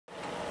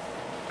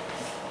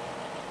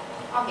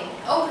Okay,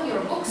 open your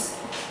books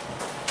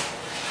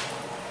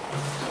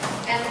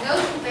and go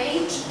to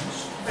page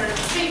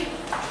 33.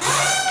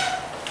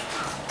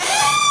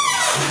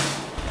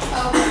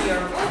 Open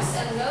your books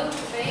and go to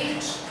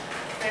page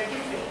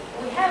 33.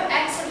 We have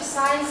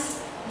exercise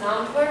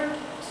number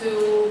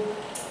 2.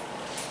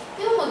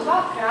 Imamo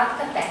dva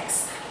kratka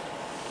teksta.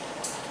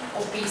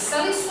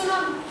 Opisali su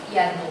nam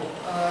jednu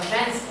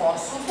žensku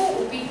osobu,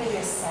 u pitanju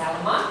je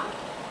Selma,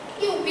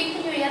 i u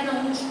pitanju je jedna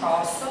muška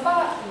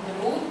osoba,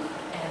 drug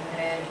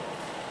Emre.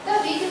 Da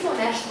vidimo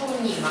nešto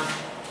o njima.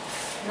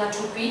 Znači,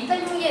 u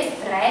pitanju je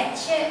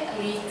treće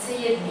lice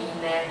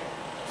jednine.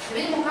 Da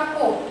vidimo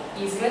kako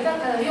izgleda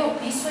kada vi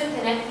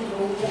opisujete neku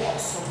drugu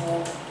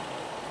osobu.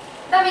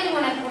 Da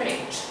vidimo neku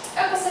reč.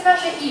 Kako se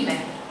kaže ime?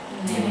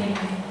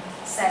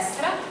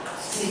 Sestra?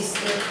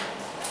 Sister.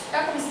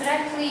 Kako biste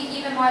rekli,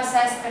 ime moje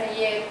sestre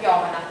je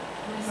Jovana?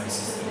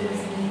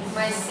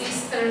 My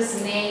sister's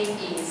name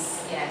is.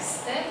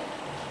 Jeste.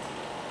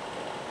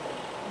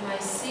 My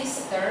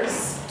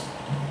sister's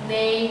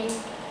name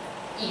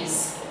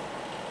is.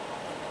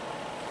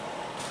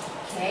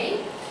 Ok.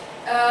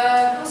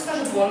 Kako se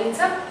kaže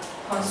bolnica?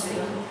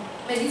 Hospital.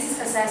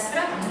 Medicinska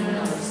sestra?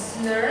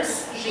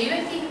 Nurse.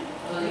 Živeti?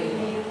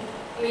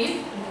 Live.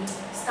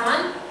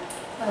 Stan?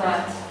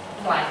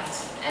 Flight.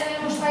 Da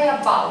vidimo šta je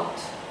about.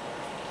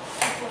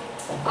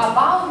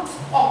 About,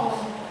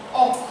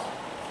 oko.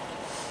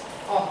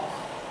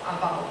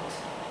 About.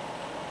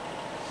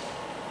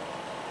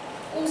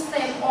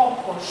 Ustajem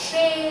oko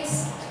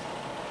 6.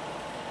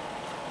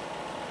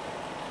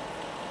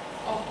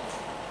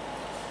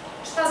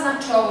 Šta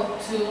znači ovo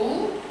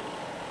to?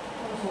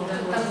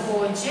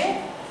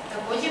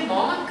 Takođe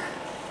momak.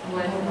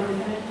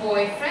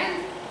 Boyfriend.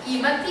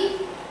 Imati.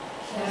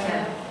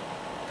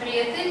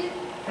 Prijatelj.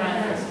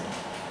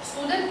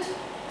 Student.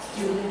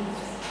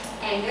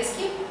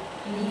 Engleski.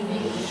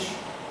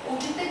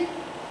 Učitelj.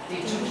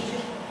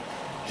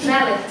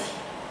 Želeti.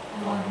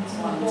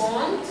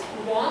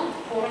 Want.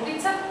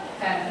 Porodica.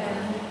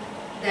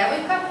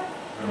 Devojka.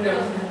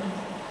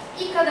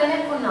 I kada je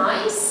neko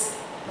nice,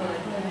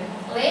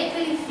 lep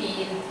ili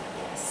fin.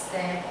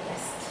 Jeste.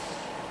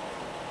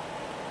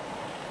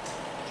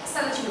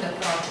 Sada ćemo da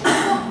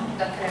pročitamo,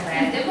 da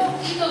prevedemo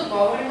i da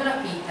odgovorimo na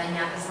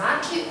pitanja.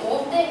 Znači,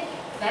 ovde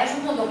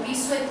vežbamo da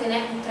opisujete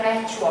neku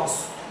treću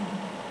osobu.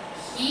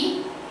 He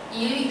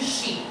ili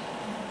she.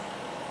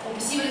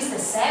 Opisivali ste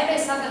sebe,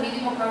 sada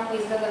vidimo kako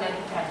izgleda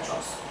neku treću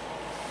osobu.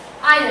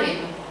 Ajde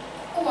vidimo.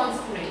 Who wants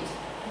to read?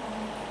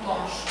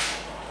 Može.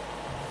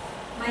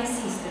 My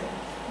sister.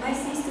 My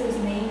sister's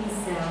name is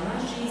Selma.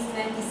 She is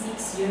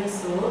 26 years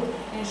old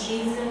and she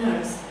is a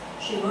nurse.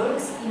 She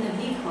works in a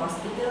big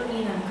hospital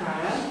in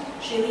Ankara.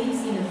 She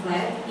lives in a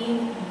flat in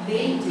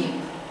Beytip,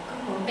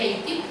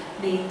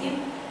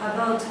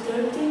 about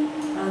 30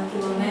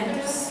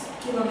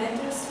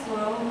 kilometers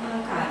from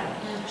Ankara.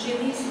 She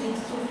lives with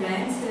 2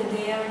 friends.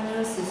 They are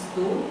nurses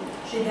too.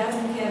 She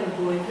doesn't have a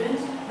boyfriend,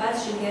 but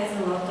she has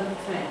a lot of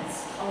friends.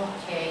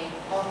 Ok.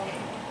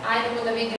 Ajdemo da vidimo